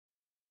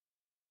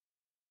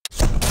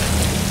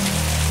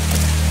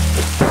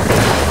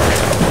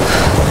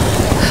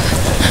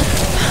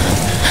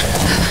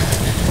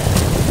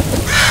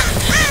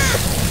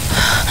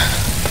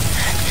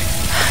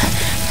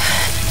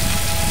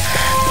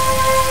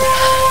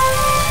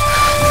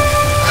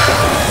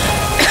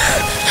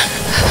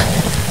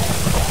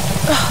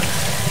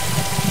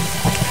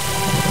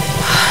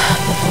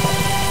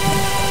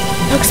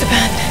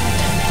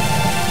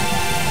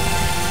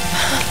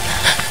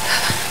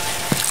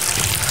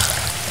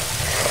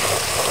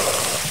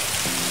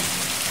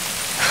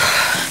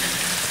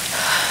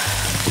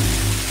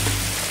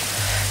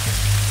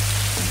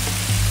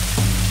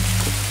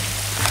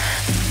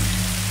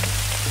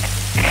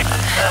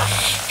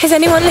Is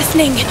anyone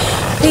listening?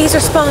 Please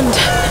respond.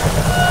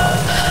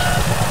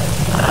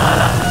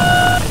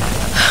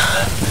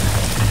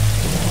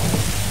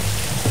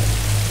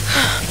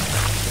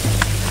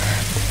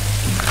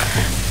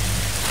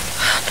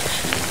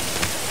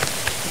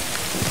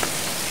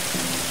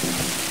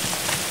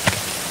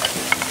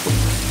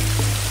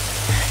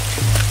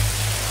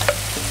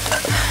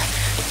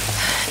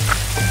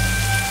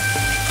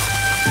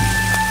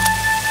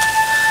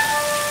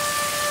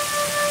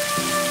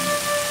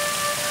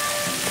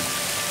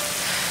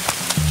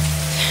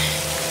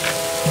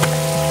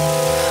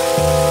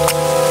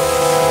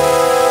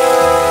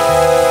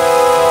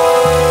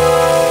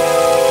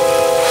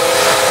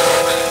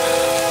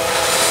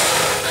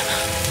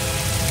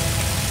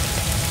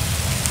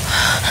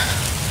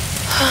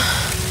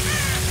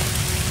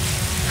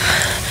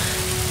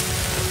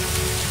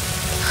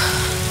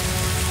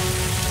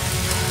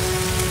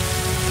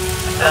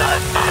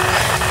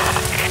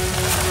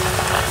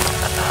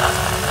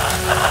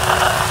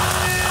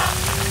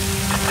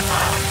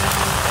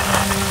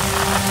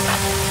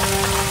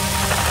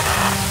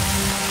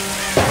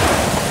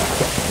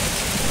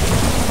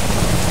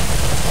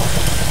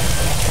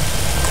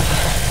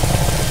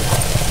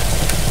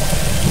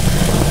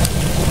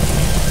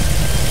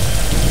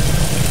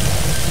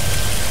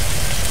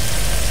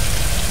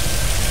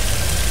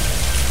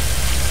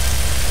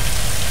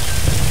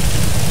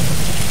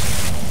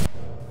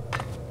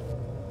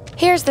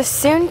 Here's the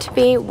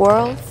soon-to-be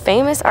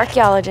world-famous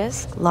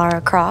archaeologist,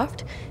 Lara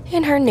Croft,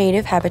 in her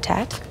native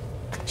habitat.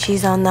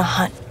 She's on the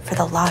hunt for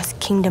the lost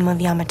kingdom of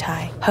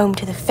Yamatai, home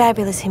to the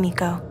fabulous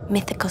Himiko,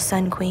 mythical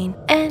Sun Queen,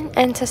 and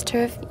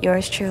ancestor of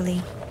yours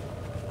truly.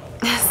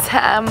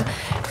 Sam,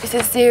 is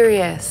it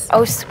serious?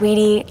 Oh,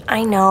 sweetie,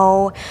 I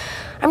know.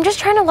 I'm just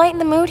trying to lighten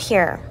the mood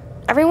here.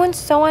 Everyone's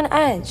so on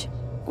edge.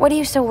 What are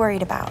you so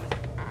worried about?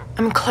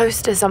 I'm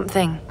close to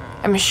something.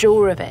 I'm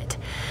sure of it.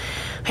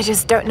 I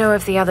just don't know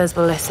if the others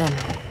will listen.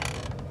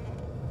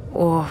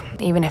 Or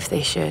even if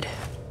they should.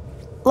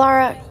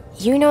 Lara,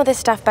 you know this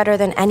stuff better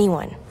than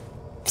anyone.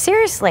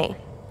 Seriously,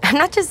 I'm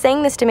not just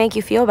saying this to make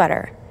you feel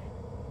better.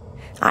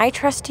 I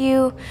trust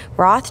you,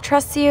 Roth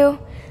trusts you.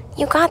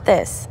 You got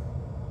this.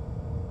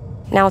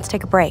 Now let's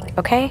take a break,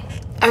 okay?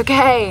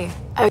 Okay.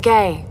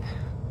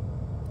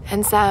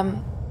 And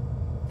Sam,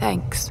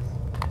 thanks.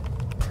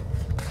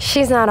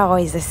 She's not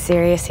always this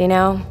serious, you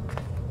know?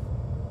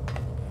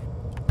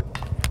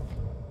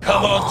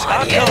 Come on,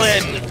 tackle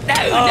him!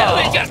 No,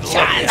 it's your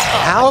chance!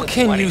 How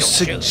can you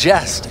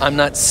suggest I'm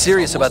not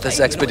serious about this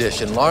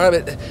expedition, Lara?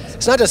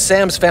 It's not just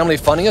Sam's family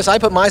funding us. I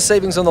put my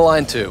savings on the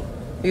line, too.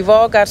 We've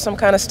all got some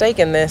kind of stake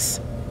in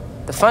this.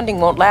 The funding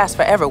won't last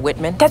forever,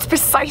 Whitman. That's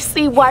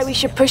precisely why we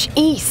should push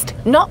east,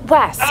 not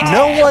west.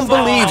 No one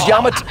believes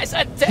Yamatai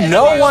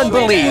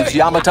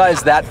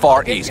is that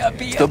far east.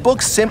 The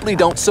books simply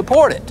don't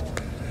support it.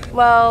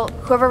 Well,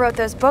 whoever wrote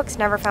those books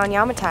never found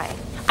Yamatai.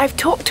 I've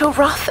talked to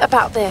Roth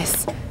about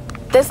this.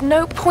 There's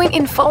no point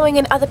in following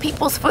in other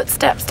people's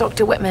footsteps,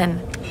 Dr. Whitman.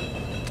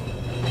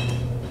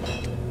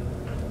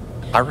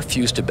 I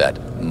refuse to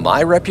bet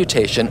my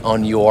reputation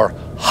on your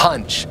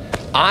hunch.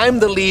 I'm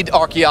the lead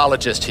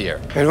archaeologist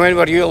here. And when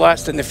were you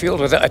last in the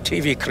field without a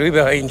TV crew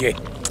behind you?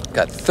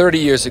 Got 30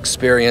 years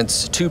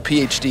experience, 2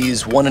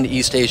 PhDs, 1 in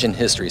East Asian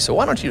history, so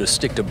why don't you just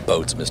stick to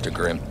boats, Mr.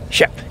 Grimm?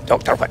 Ship,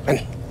 Dr.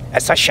 Whitman.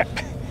 It's a ship.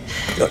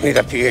 You don't need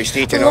a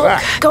PhD to know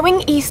that.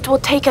 Going east will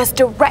take us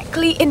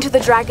directly into the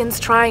Dragon's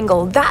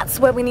Triangle. That's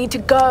where we need to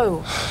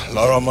go.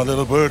 Lara, my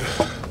little bird.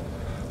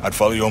 I'd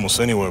follow you almost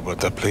anywhere, but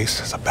that place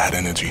has a bad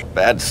energy.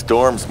 Bad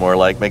storms, more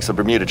like. Makes the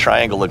Bermuda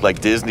Triangle look like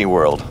Disney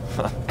World.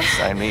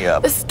 Sign me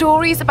up. The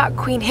stories about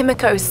Queen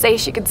Himiko say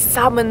she could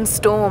summon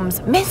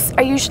storms. Myths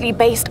are usually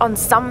based on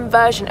some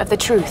version of the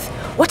truth.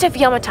 What if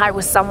Yamatai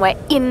was somewhere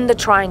in the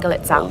triangle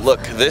itself? Well,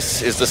 look,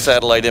 this is the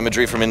satellite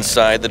imagery from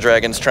inside the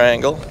Dragon's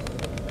Triangle.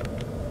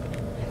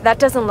 That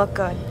doesn't look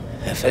good.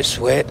 If it's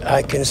wet,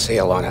 I can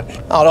sail on it.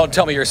 Oh, don't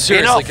tell me you're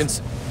seriously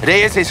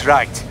Reyes is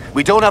right.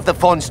 We don't have the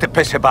funds to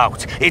piss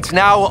about. It's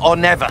now or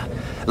never.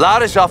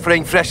 Lara's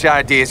offering fresh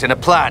ideas and a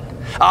plan.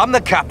 I'm the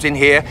captain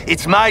here.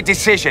 It's my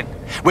decision.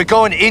 We're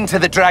going into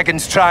the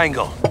Dragon's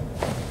Triangle.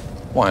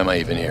 Why am I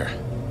even here?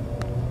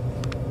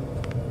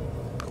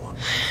 Go on.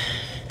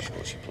 Show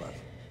us your plan.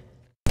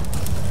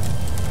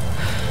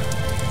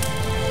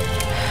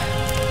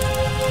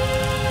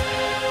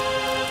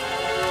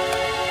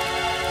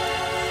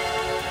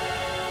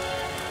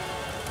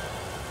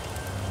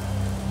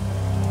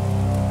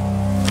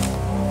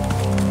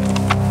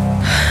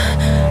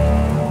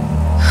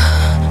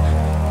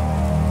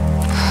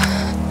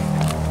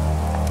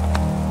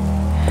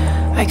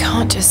 I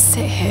can't just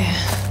sit here.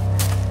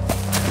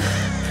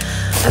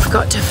 I've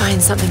got to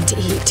find something to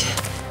eat.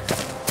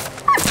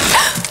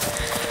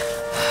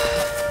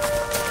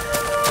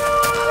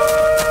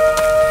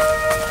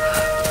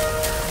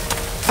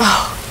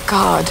 Oh,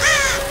 God.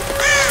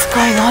 What's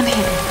going on here?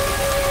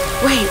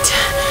 Wait,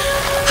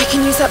 I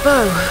can use that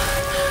bow.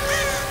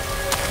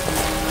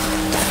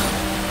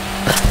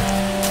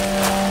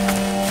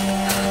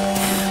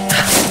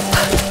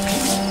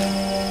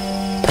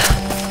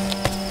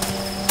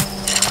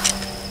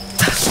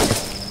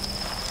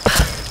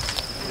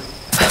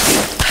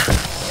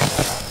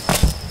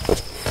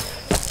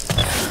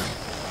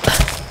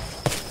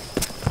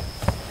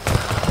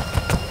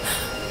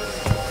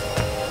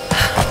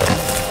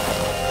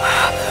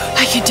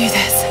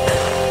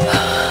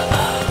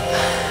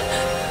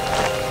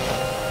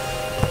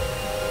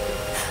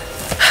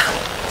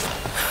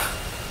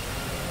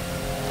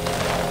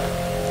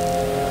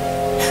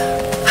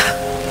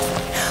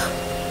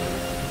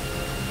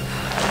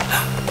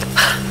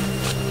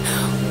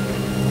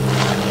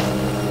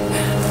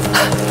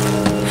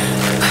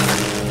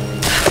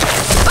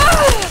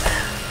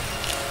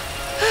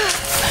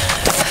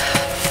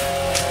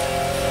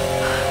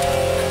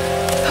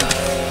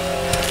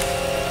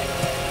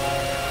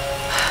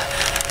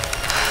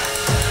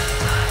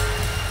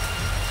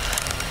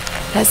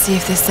 Let's see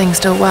if this thing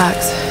still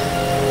works.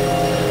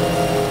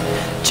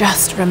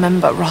 Just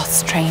remember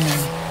Roth's training.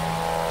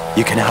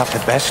 You can have the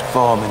best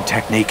form and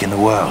technique in the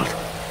world,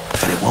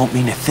 but it won't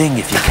mean a thing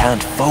if you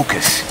can't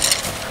focus.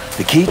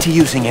 The key to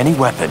using any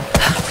weapon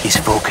is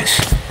focus.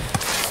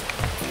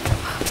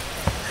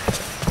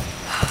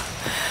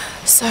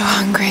 So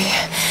hungry.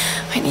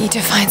 I need to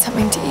find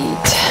something to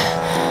eat.